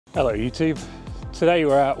Hello YouTube, today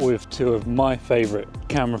we're out with two of my favourite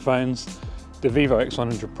camera phones, the Vivo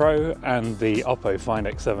X100 Pro and the Oppo Find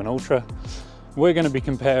X7 Ultra. We're going to be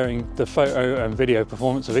comparing the photo and video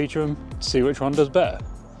performance of each of them to see which one does better.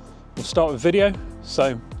 We'll start with video,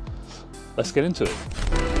 so let's get into it.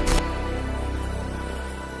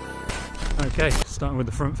 Okay, starting with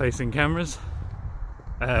the front facing cameras.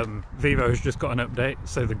 Vivo has just got an update,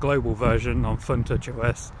 so the global version on FunTouch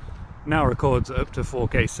OS now records up to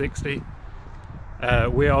 4K 60.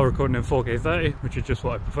 We are recording in 4K 30, which is just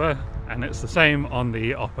what I prefer, and it's the same on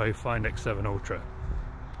the Oppo Find X7 Ultra.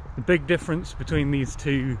 The big difference between these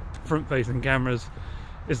two front-facing cameras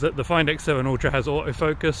is that the Find X7 Ultra has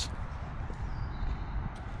autofocus,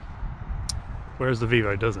 whereas the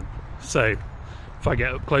Vivo doesn't. So if I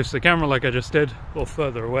get up close to the camera like I just did, or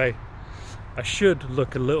further away, I should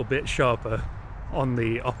look a little bit sharper on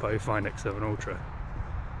the Oppo Find X7 Ultra.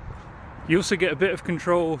 You also get a bit of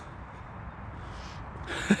control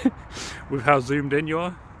with how zoomed in you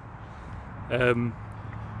are.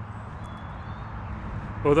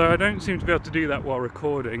 Although I don't seem to be able to do that while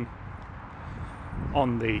recording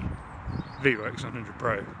on the Vivo X100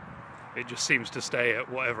 Pro. It just seems to stay at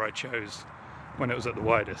whatever I chose when it was at the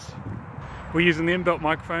widest. We're using the inbuilt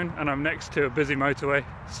microphone and I'm next to a busy motorway,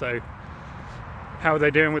 so how are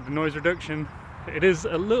they doing with the noise reduction? It is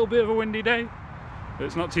a little bit of a windy day, but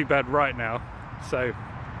it's not too bad right now, so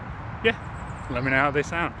yeah, let me know how they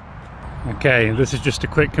sound. Okay, this is just a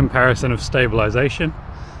quick comparison of stabilization.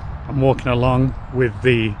 I'm walking along with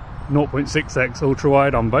the 0.6x ultra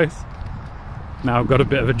wide on both. Now I've got a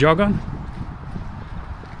bit of a jog on,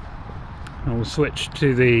 and we'll switch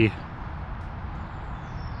to the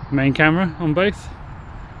main camera on both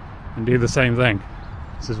and do the same thing.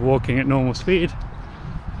 This is walking at normal speed,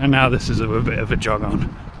 and now this is a bit of a jog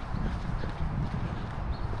on.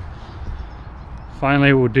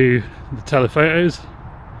 Finally, we'll do the telephotos.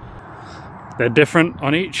 They're different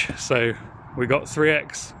on each, so we got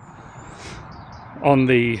 3x on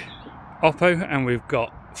the Oppo and we've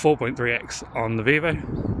got 4.3x on the Vivo.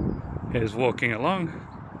 Here's walking along,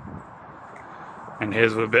 and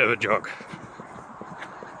here's with a bit of a jog.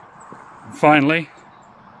 Finally,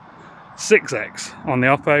 6x on the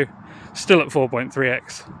Oppo, still at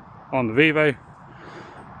 4.3x on the Vivo.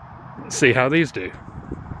 Let's see how these do.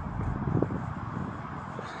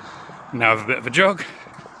 Now with a bit of a jog.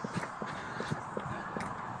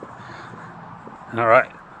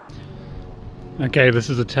 Alright. Okay, this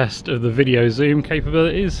is a test of the video zoom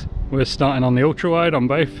capabilities. We're starting on the ultra wide on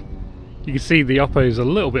both. You can see the Oppo is a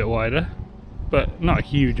little bit wider, but not a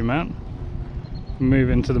huge amount. Move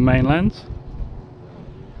into the main lens.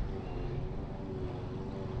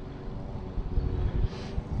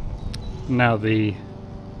 Now the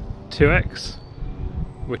 2x,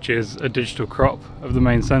 which is a digital crop of the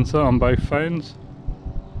main sensor on both phones.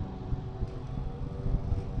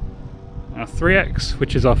 Now 3x,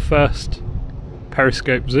 which is our first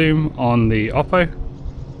periscope zoom on the Oppo.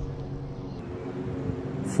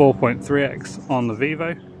 4.3x on the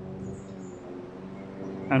Vivo.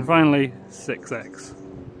 And finally 6x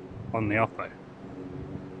on the Oppo.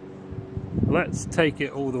 Let's take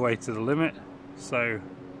it all the way to the limit, so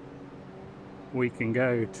we can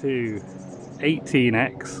go to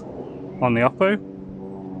 18x on the Oppo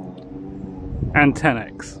and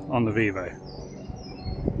 10x on the Vivo.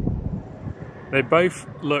 They both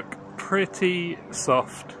look pretty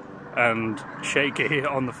soft and shaky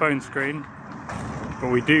on the phone screen,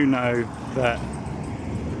 but we do know that...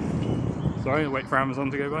 Sorry, wait for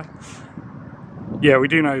Amazon to go by. Yeah, we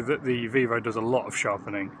do know that the Vivo does a lot of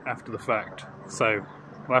sharpening after the fact, so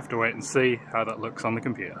we'll have to wait and see how that looks on the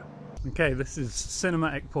computer. Okay, this is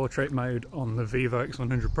cinematic portrait mode on the Vivo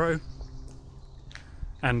X100 Pro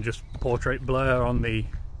and just portrait blur on the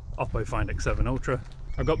Oppo Find X7 Ultra.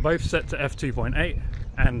 I've got both set to f2.8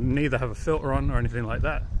 and neither have a filter on or anything like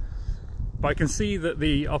that, but I can see that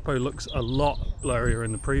the Oppo looks a lot blurrier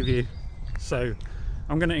in the preview, so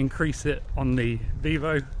I'm going to increase it on the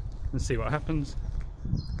Vivo and see what happens.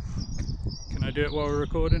 Can I do it while we're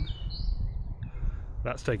recording?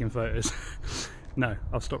 That's taking photos. No,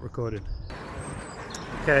 I'll stop recording.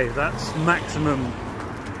 Okay, that's maximum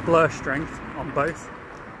blur strength on both.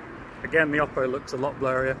 Again, the Oppo looks a lot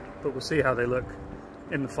blurrier, but we'll see how they look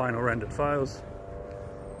in the final rendered files.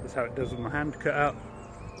 That's how it does with my hand cut out.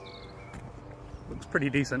 Looks pretty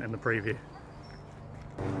decent in the preview.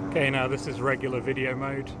 Okay, now this is regular video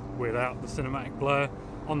mode without the cinematic blur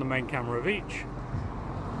on the main camera of each.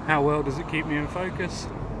 How well does it keep me in focus?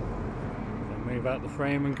 I'll move out the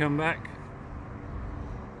frame and come back.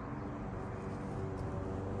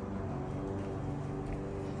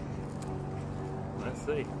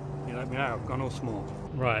 see. You let me know, I've gone all small.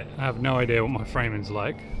 Right, I have no idea what my framing's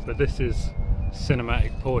like, but this is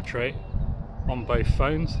cinematic portrait on both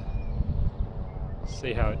phones.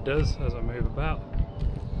 See how it does as I move about.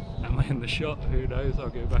 Am I in the shot? Who knows? I'll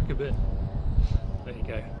go back a bit. There you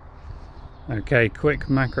go. Okay, quick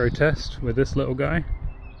macro test with this little guy.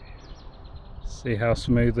 See how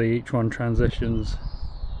smoothly each one transitions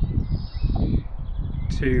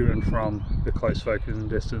to and from the close focus and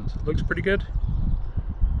distance. Looks pretty good.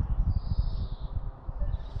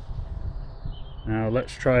 Now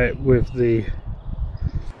let's try it with the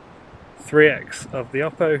 3x of the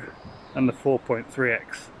Oppo and the 4.3x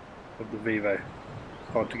of the Vivo.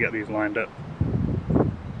 Hard to get these lined up.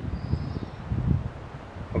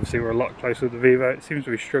 Obviously we're a lot closer with the Vivo. It seems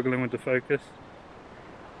to be struggling with the focus.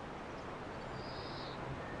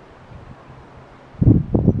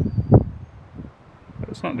 But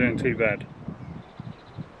it's not doing too bad.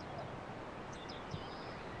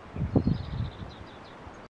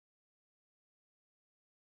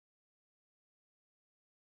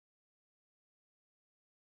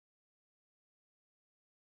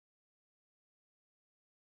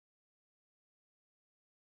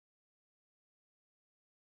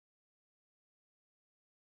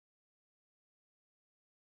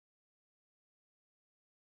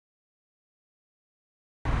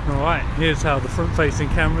 Alright, here's how the front-facing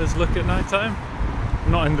cameras look at night time.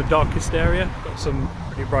 Not in the darkest area, got some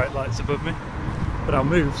pretty bright lights above me, but I'll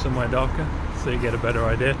move somewhere darker so you get a better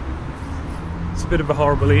idea. It's a bit of a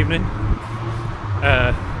horrible evening.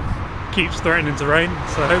 Keeps threatening to rain,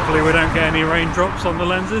 so hopefully we don't get any raindrops on the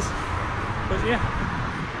lenses. But yeah,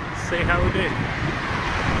 see how we do.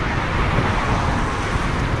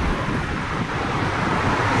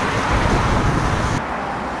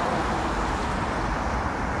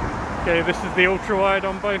 Okay, this is the ultra wide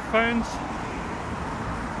on both phones.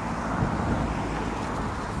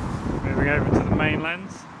 Moving over to the main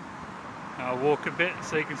lens. I'll walk a bit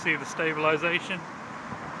so you can see the stabilization.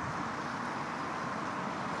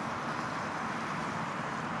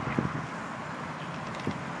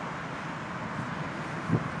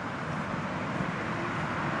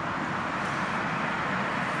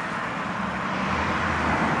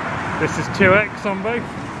 This is 2x on both.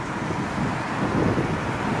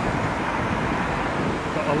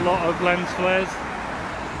 Got a lot of lens flares.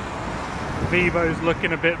 Vivo's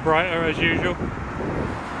looking a bit brighter as usual.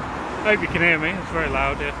 Hope you can hear me, it's very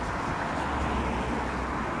loud here.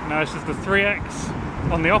 Now this is the 3x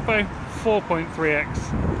on the Oppo,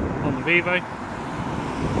 4.3x on the Vivo.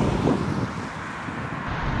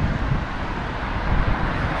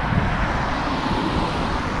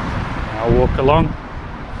 I'll walk along.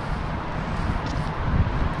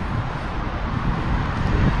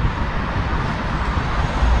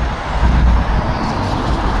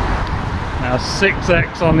 Now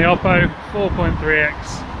 6x on the Oppo,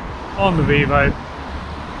 4.3x on the Vivo.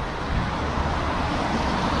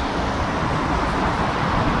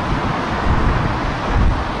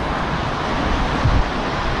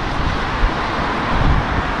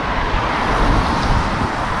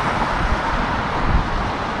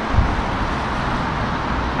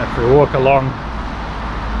 If we walk along,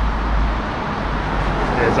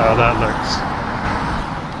 here's how that looks.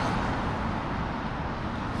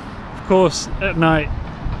 Of course, at night,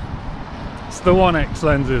 it's the 1x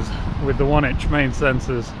lenses with the 1-inch main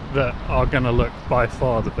sensors that are going to look by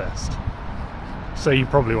far the best. So you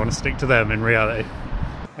probably want to stick to them in reality.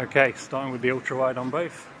 Okay, starting with the ultra wide on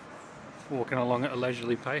both. Walking along at a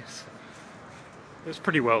leisurely pace. It's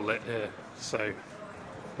pretty well lit here, so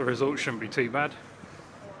the results shouldn't be too bad.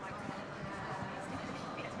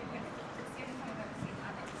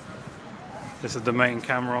 This is the main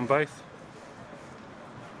camera on both.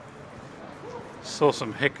 Saw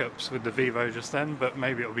some hiccups with the Vivo just then, but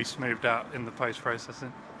maybe it'll be smoothed out in the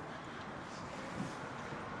post-processing.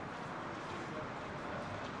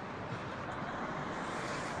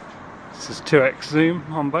 This is 2x zoom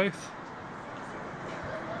on both.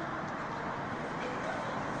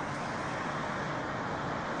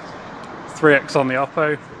 .3x on the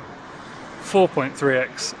Oppo,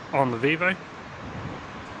 4.3x on the Vivo,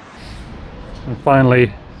 and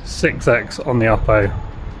finally 6x on the Oppo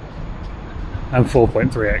and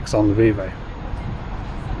 4.3x on the Vivo.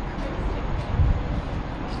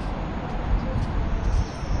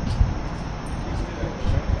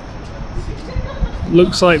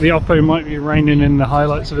 Looks like the Oppo might be reining in the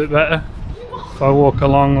highlights a bit better. If I walk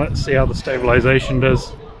along, let's see how the stabilization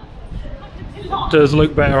does. Does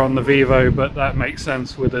look better on the Vivo, but that makes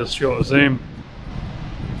sense with a shorter zoom.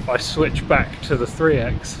 If I switch back to the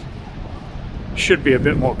 3x, should be a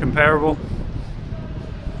bit more comparable.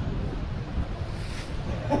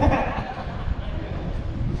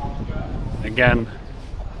 Again,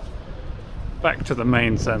 back to the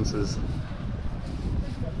main sensors.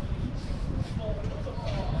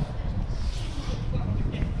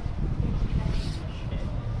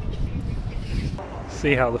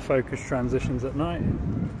 See how the focus transitions at night.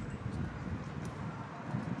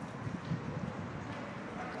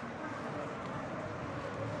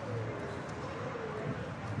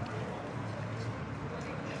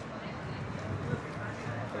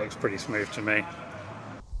 Looks pretty smooth to me.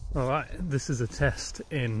 Alright, this is a test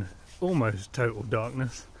in almost total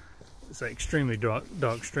darkness. It's an extremely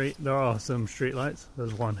dark street. There are some street lights.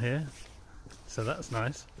 There's one here, so that's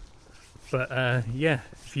nice. But yeah,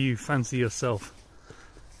 if you fancy yourself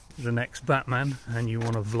the next Batman and you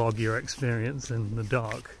want to vlog your experience in the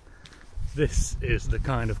dark, this is the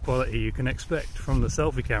kind of quality you can expect from the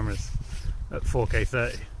selfie cameras at 4K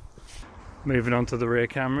 30. Moving on to the rear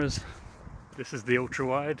cameras. This is the ultra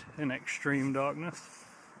wide in extreme darkness.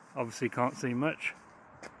 Obviously can't see much,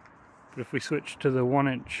 but if we switch to the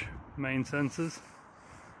 1-inch main sensors,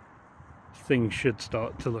 things should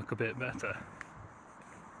start to look a bit better.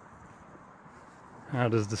 How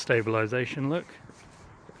does the stabilization look?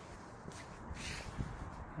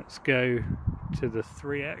 Let's go to the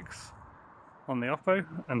 3x on the Oppo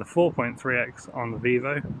and the 4.3x on the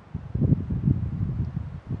Vivo.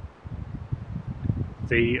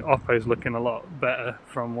 The Oppo's looking a lot better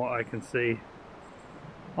from what I can see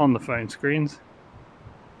on the phone screens.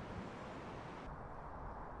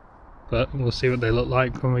 But we'll see what they look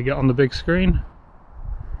like when we get on the big screen.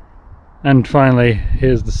 And finally,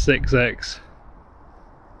 here's the 6x,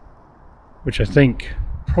 which I think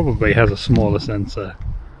probably has a smaller sensor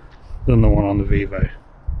than the one on the Vivo.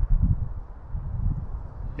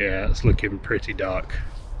 Yeah, it's looking pretty dark.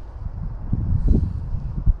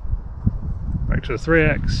 Back to the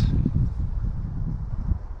 3x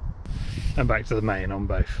and back to the main on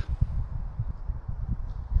both.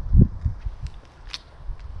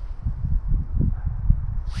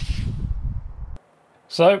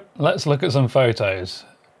 So let's look at some photos.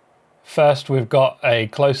 First, we've got a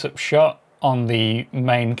close-up shot on the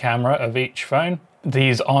main camera of each phone.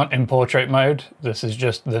 These aren't in portrait mode. This is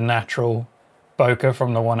just the natural bokeh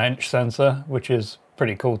from the 1-inch sensor, which is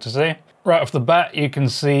pretty cool to see. Right off the bat, you can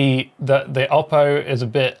see that the Oppo is a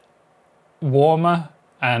bit warmer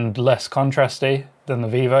and less contrasty than the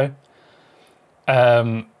Vivo.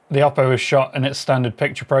 The Oppo was shot in its standard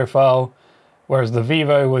picture profile, whereas the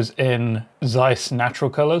Vivo was in Zeiss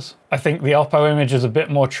natural colors. I think the Oppo image is a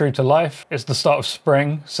bit more true to life. It's the start of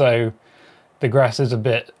spring, so the grass is a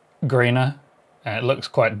bit greener and it looks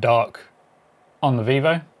quite dark on the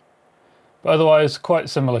Vivo. But otherwise, quite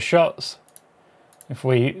similar shots. If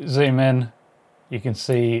we zoom in, you can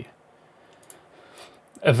see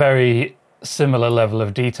a very similar level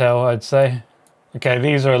of detail, I'd say. Okay,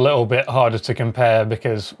 these are a little bit harder to compare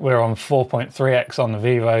because we're on 4.3x on the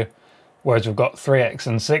Vivo, whereas we've got 3x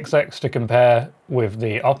and 6x to compare with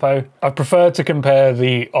the Oppo. I prefer to compare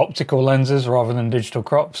the optical lenses rather than digital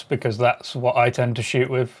crops because that's what I tend to shoot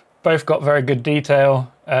with. Both got very good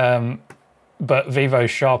detail, but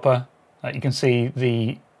Vivo's sharper. You can see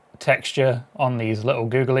the texture on these little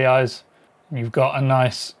googly eyes. You've got a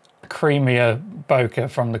nice creamier bokeh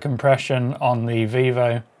from the compression on the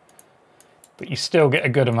Vivo, but you still get a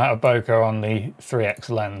good amount of bokeh on the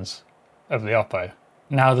 3x lens of the Oppo.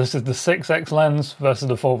 Now this is the 6x lens versus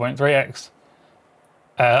the 4.3x.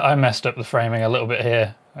 I messed up the framing a little bit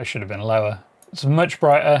here. I should have been lower. It's much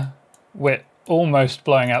brighter. We're almost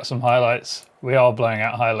blowing out some highlights. We are blowing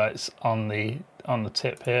out highlights on the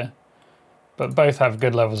tip here. But both have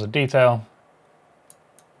good levels of detail.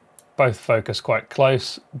 Both focus quite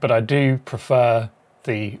close, but I do prefer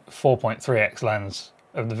the 4.3x lens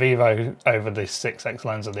of the Vivo over the 6x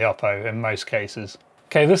lens of the Oppo in most cases.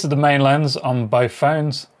 Okay, this is the main lens on both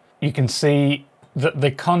phones. You can see that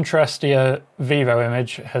the contrastier Vivo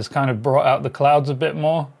image has kind of brought out the clouds a bit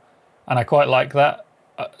more, and I quite like that.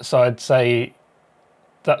 So I'd say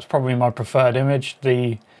that's probably my preferred image.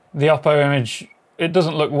 The Oppo image, it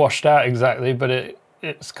doesn't look washed out exactly, but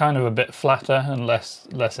it's kind of a bit flatter and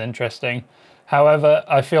less interesting. However,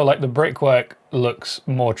 I feel like the brickwork looks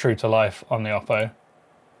more true to life on the Oppo.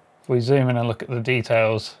 If we zoom in and look at the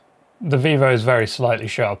details, the Vivo is very slightly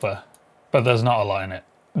sharper, but there's not a lie in it.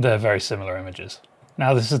 They're very similar images.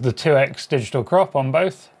 Now this is the 2x digital crop on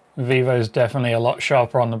both. Vivo's definitely a lot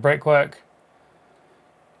sharper on the brickwork.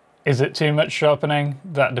 Is it too much sharpening?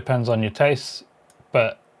 That depends on your tastes,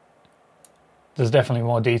 but there's definitely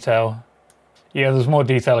more detail. Yeah, there's more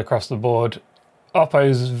detail across the board.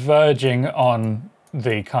 Oppo's verging on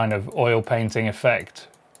the kind of oil painting effect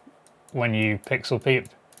when you pixel peep.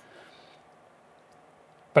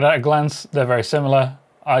 But at a glance, they're very similar.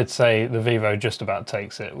 I'd say the Vivo just about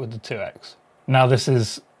takes it with the 2x. Now this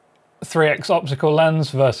is 3x optical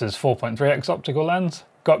lens versus 4.3x optical lens.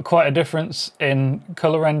 Got quite a difference in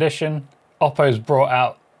color rendition. Oppo's brought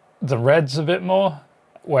out the reds a bit more,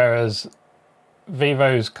 whereas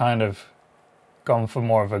Vivo's kind of gone for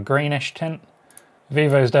more of a greenish tint.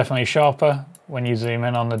 Vivo's definitely sharper when you zoom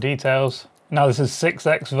in on the details. Now this is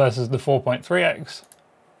 6x versus the 4.3x.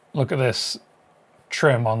 Look at this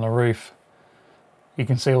trim on the roof. You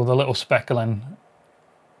can see all the little speckling,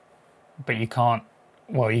 but you can't,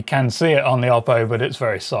 well, you can see it on the Oppo, but it's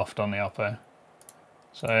very soft on the Oppo.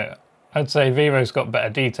 So I'd say Vivo's got better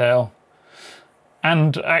detail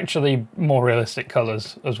and actually more realistic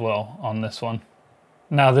colors as well on this one.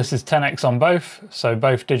 Now this is 10x on both, so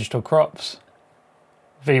both digital crops.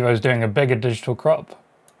 Vivo's doing a bigger digital crop.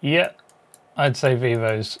 Yeah, I'd say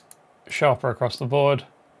Vivo's sharper across the board.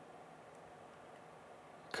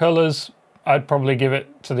 Colors, I'd probably give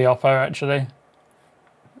it to the Oppo actually.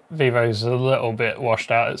 Vivo's a little bit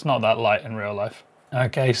washed out, it's not that light in real life.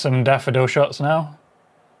 Okay, some daffodil shots now.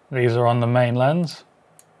 These are on the main lens.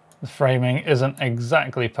 The framing isn't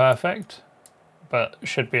exactly perfect, but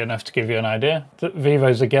should be enough to give you an idea.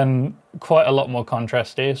 Vivo's again quite a lot more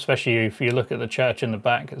contrasty, especially if you look at the church in the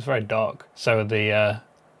back. It's very dark. So are the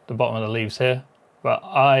bottom of the leaves here. But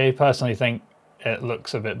I personally think it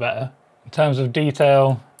looks a bit better. In terms of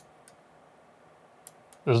detail,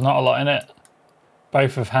 there's not a lot in it.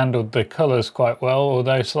 Both have handled the colours quite well,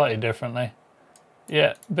 although slightly differently.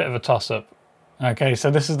 Yeah, a bit of a toss-up. Okay, so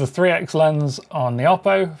this is the 3x lens on the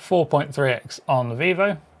Oppo, 4.3x on the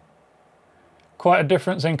Vivo. Quite a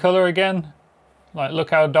difference in colour again. Like, look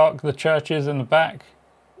how dark the church is in the back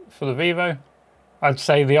for the Vivo. I'd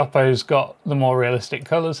say the Oppo's got the more realistic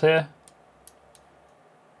colours here.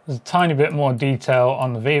 There's a tiny bit more detail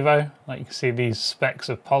on the Vivo. Like, you can see these specks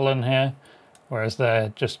of pollen here, whereas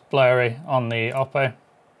they're just blurry on the Oppo.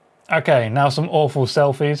 Okay, now some awful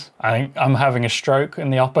selfies. I think I'm having a stroke in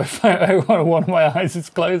the Oppo photo where one of my eyes is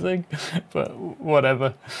closing, but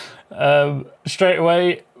whatever. Straight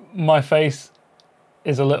away, my face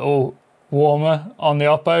is a little warmer on the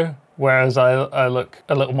Oppo, whereas I look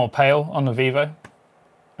a little more pale on the Vivo.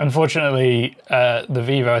 Unfortunately, the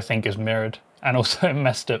Vivo I think is mirrored, and also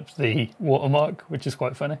messed up the watermark, which is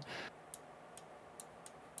quite funny.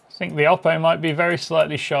 I think the Oppo might be very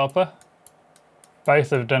slightly sharper.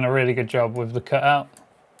 Both have done a really good job with the cutout.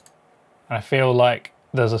 I feel like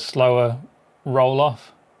there's a slower roll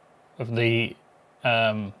off of the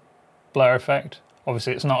blur effect.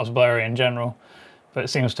 Obviously it's not as blurry in general, but it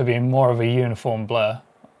seems to be more of a uniform blur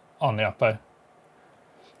on the Oppo.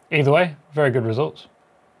 Either way, very good results.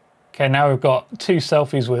 Okay, now we've got two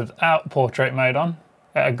selfies without portrait mode on.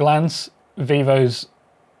 At a glance, Vivo's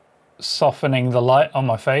softening the light on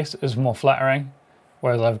my face is more flattering,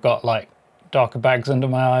 whereas I've got like darker bags under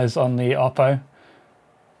my eyes on the Oppo,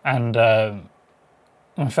 and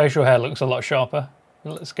my facial hair looks a lot sharper.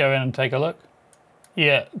 Let's go in and take a look.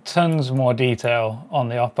 Yeah, tons more detail on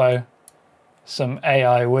the Oppo. Some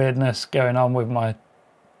AI weirdness going on with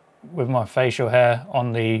my facial hair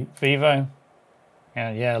on the Vivo.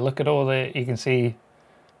 And yeah, look at all the, you can see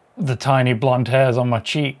the tiny blonde hairs on my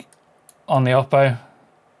cheek on the Oppo.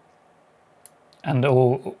 And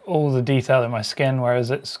all the detail in my skin, whereas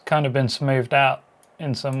it's kind of been smoothed out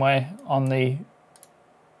in some way on the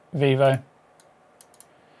Vivo.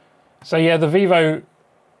 So yeah, the Vivo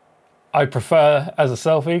I prefer as a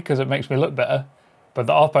selfie because it makes me look better, but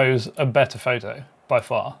the Oppo's a better photo by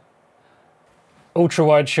far. Ultra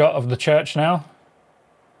wide shot of the church now.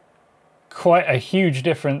 Quite a huge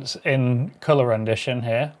difference in colour rendition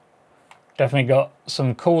here. Definitely got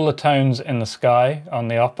some cooler tones in the sky on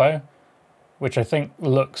the Oppo, which I think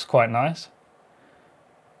looks quite nice,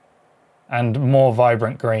 and more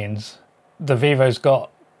vibrant greens. The Vivo's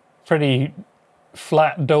got pretty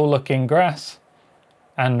flat, dull looking grass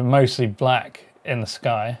and mostly black in the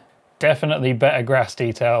sky. Definitely better grass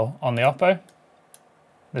detail on the Oppo.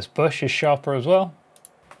 This bush is sharper as well.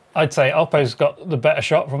 I'd say Oppo's got the better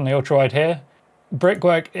shot from the ultra wide here.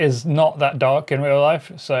 Brickwork is not that dark in real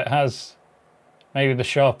life, so it has, maybe the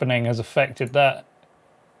sharpening has affected that.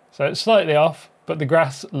 So it's slightly off, but the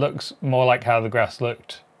grass looks more like how the grass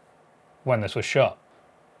looked when this was shot.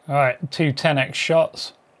 Alright, two 10x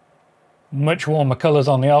shots. Much warmer colours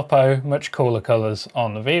on the Oppo, much cooler colours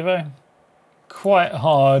on the Vivo. Quite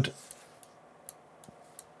hard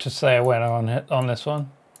to say a winner on this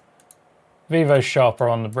one. Vivo's sharper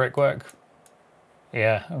on the brickwork.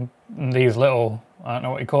 Yeah, and these little, I don't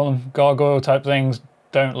know what you call them, gargoyle type things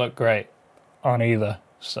don't look great on either,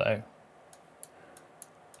 so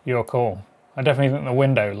your call. I definitely think the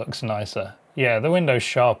window looks nicer. Yeah, the window's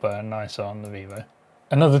sharper and nicer on the Vivo.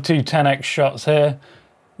 Another two 10x shots here.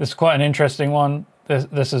 This is quite an interesting one.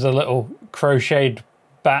 This is a little crocheted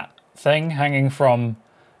bat thing hanging from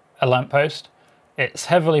a lamppost. It's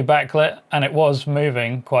heavily backlit and it was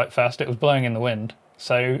moving quite fast. It was blowing in the wind.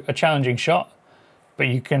 So a challenging shot, but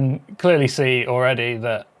you can clearly see already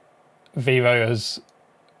that Vivo has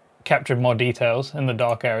captured more details in the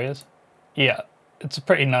dark areas. Yeah, it's a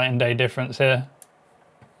pretty night and day difference here.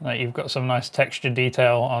 Like, you've got some nice texture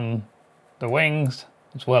detail on the wings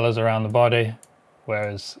as well as around the body,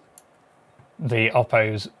 whereas the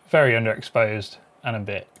Oppo's very underexposed and a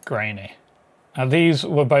bit grainy. Now these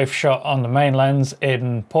were both shot on the main lens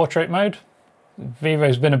in portrait mode.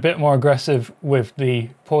 Vivo's been a bit more aggressive with the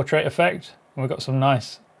portrait effect. We've got some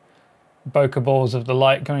nice bokeh balls of the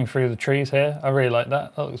light coming through the trees here. I really like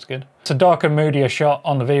that, that looks good. It's a darker, moodier shot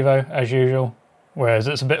on the Vivo as usual, whereas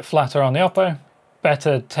it's a bit flatter on the Oppo.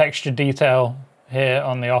 Better texture detail here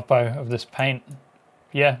on the Oppo of this paint.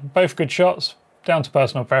 Yeah, both good shots, down to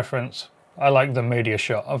personal preference. I like the moodier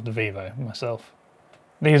shot of the Vivo myself.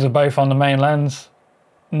 These are both on the main lens,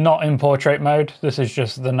 not in portrait mode. This is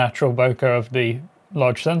just the natural bokeh of the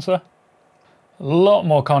large sensor. A lot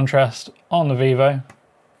more contrast on the Vivo,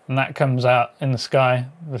 and that comes out in the sky.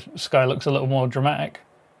 The sky looks a little more dramatic.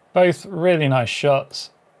 Both really nice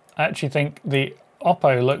shots. I actually think the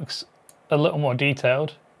Oppo looks a little more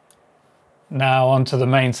detailed. Now onto the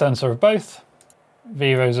main sensor of both.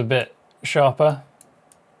 Vivo's a bit sharper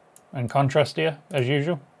and contrastier as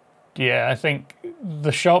usual. Yeah, I think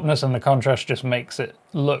the sharpness and the contrast just makes it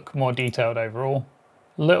look more detailed overall.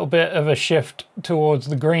 A little bit of a shift towards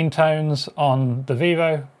the green tones on the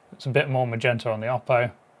Vivo. It's a bit more magenta on the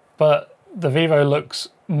Oppo, but the Vivo looks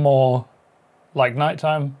more like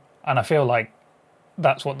nighttime, and I feel like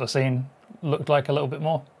that's what the scene looked like a little bit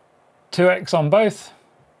more. 2x on both.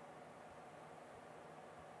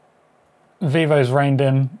 Vivo's reined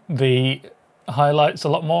in the highlights a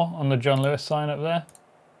lot more on the John Lewis sign up there.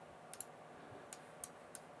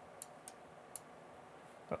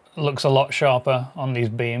 Looks a lot sharper on these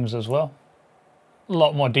beams as well. A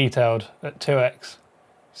lot more detailed at 2x.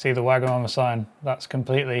 See the Wagamama sign? That's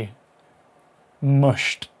completely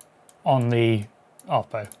mushed on the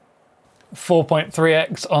Oppo.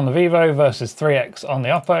 4.3x on the Vivo versus 3x on the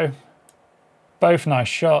Oppo. Both nice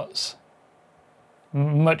shots.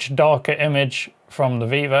 Much darker image from the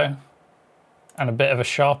Vivo and a bit of a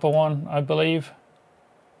sharper one, I believe,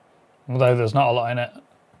 although there's not a lot in it.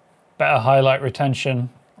 Better highlight retention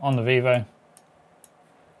on the Vivo,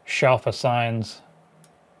 sharper signs.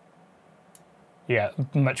 Yeah,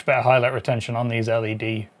 much better highlight retention on these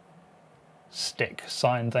LED stick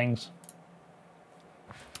sign things.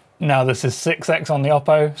 Now this is 6x on the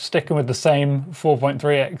Oppo, sticking with the same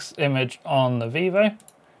 4.3x image on the Vivo.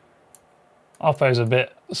 Oppo's a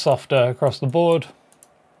bit softer across the board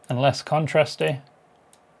and less contrasty.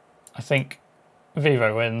 I think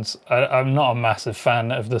Vivo wins. I'm not a massive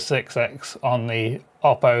fan of the 6x on the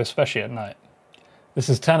Oppo, especially at night. This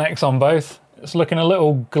is 10x on both. It's looking a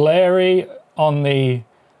little glary on the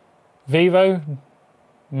Vivo.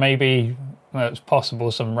 Maybe, well, it's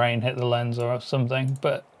possible some rain hit the lens or something,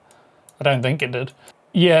 but I don't think it did.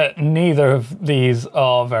 Yeah, neither of these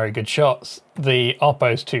are very good shots. The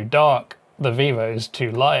Oppo's too dark, the Vivo's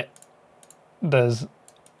too light. There's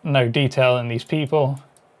no detail in these people.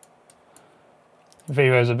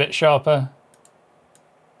 Vivo's a bit sharper,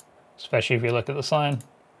 especially if you look at the sign.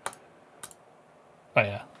 Oh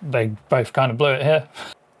yeah, they both kind of blew it here.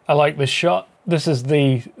 I like this shot. This is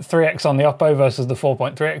the 3x on the Oppo versus the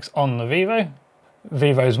 4.3x on the Vivo.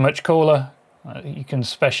 Vivo's much cooler. You can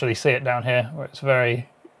especially see it down here where it's very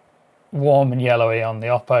warm and yellowy on the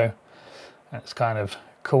Oppo. And it's kind of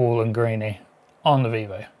cool and greeny on the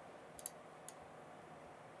Vivo.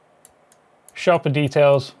 Sharper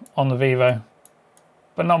details on the Vivo,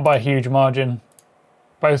 but not by a huge margin.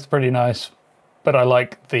 Both pretty nice, but I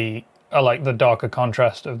like the darker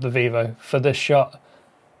contrast of the Vivo for this shot.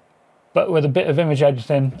 But with a bit of image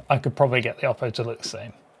editing, I could probably get the Oppo to look the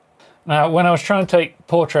same. Now, when I was trying to take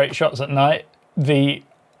portrait shots at night, the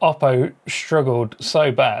Oppo struggled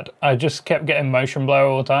so bad. I just kept getting motion blur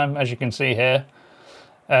all the time, as you can see here.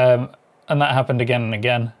 And that happened again and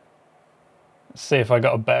again. Let's see if I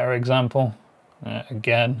got a better example.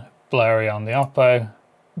 Again, blurry on the Oppo.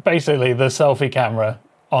 Basically, the selfie camera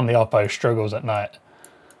on the Oppo struggles at night.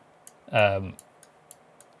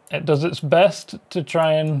 It does its best to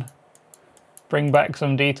try and bring back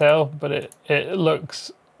some detail, but it looks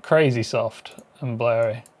crazy soft and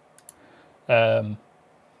blurry. Whereas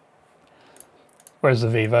the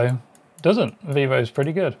Vivo doesn't. The Vivo's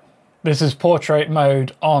pretty good. This is portrait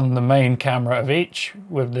mode on the main camera of each,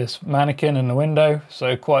 with this mannequin in the window,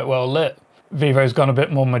 so quite well lit. Vivo's gone a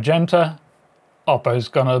bit more magenta, Oppo's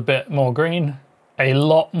gone a bit more green. A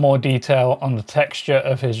lot more detail on the texture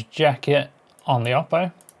of his jacket on the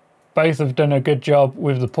Oppo. Both have done a good job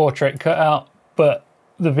with the portrait cutout, but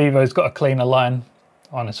the Vivo's got a cleaner line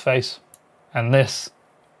on his face. And this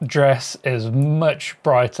dress is much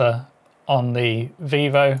brighter on the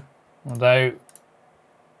Vivo, although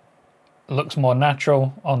looks more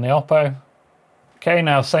natural on the Oppo. Okay,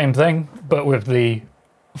 now same thing, but with the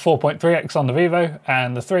 4.3x on the Vivo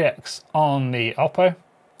and the 3x on the Oppo.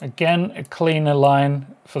 Again, a cleaner line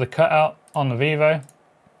for the cutout on the Vivo.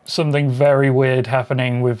 Something very weird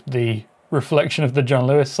happening with the reflection of the John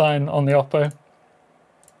Lewis sign on the Oppo.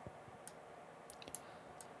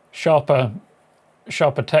 Sharper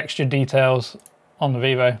texture details on the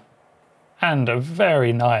Vivo. And a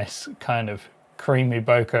very nice kind of creamy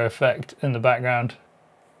bokeh effect in the background.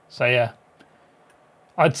 So yeah,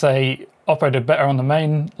 I'd say Oppo did better on the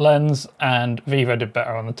main lens and Vivo did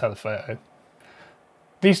better on the telephoto.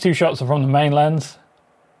 These two shots are from the main lens.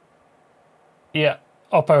 Yeah,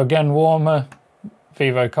 Oppo again warmer,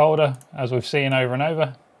 Vivo colder, as we've seen over and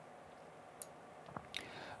over.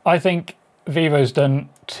 I think Vivo's done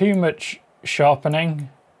too much sharpening,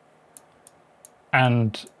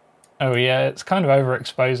 and oh yeah, it's kind of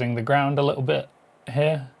overexposing the ground a little bit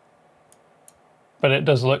here. But it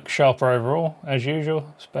does look sharper overall, as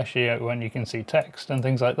usual, especially when you can see text and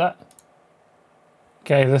things like that.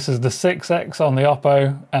 Okay, this is the 6x on the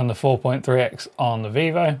Oppo and the 4.3x on the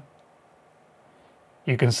Vivo.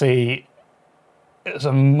 You can see it's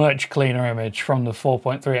a much cleaner image from the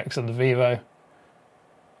 4.3x of the Vivo.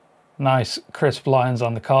 Nice crisp lines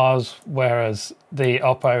on the cars, whereas the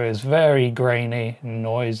Oppo is very grainy,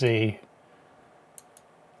 noisy,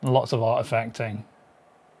 lots of artifacting.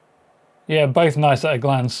 Yeah, both nice at a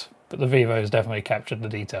glance, but the Vivo has definitely captured the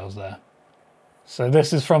details there. So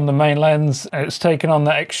this is from the main lens. It's taken on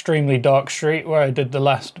that extremely dark street where I did the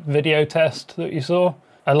last video test that you saw.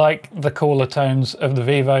 I like the cooler tones of the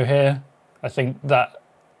Vivo here. I think that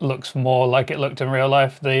looks more like it looked in real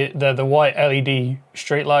life. They're the white LED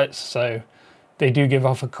streetlights, so they do give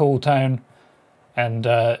off a cool tone, and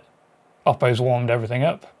Oppo's warmed everything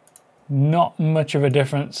up. Not much of a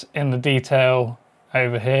difference in the detail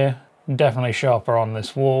over here. Definitely sharper on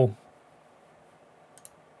this wall.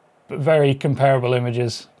 But very comparable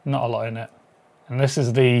images, not a lot in it. And this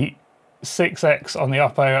is the 6x on the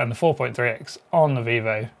Oppo and the 4.3x on the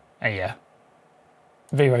Vivo. And yeah,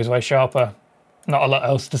 Vivo's way sharper. Not a lot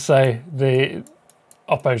else to say. The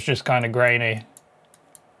Oppo's just kind of grainy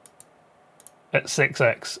at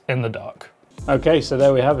 6x in the dark. Okay, so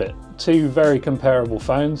there we have it. Two very comparable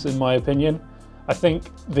phones in my opinion. I think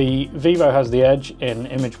the Vivo has the edge in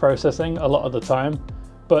image processing a lot of the time,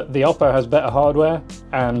 but the Oppo has better hardware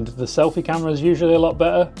and the selfie camera is usually a lot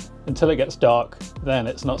better until it gets dark, then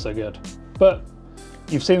it's not so good. But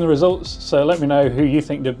you've seen the results, so let me know who you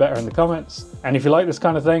think did better in the comments. And if you like this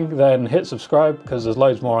kind of thing, then hit subscribe because there's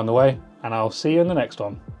loads more on the way, and I'll see you in the next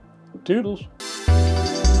one. Toodles!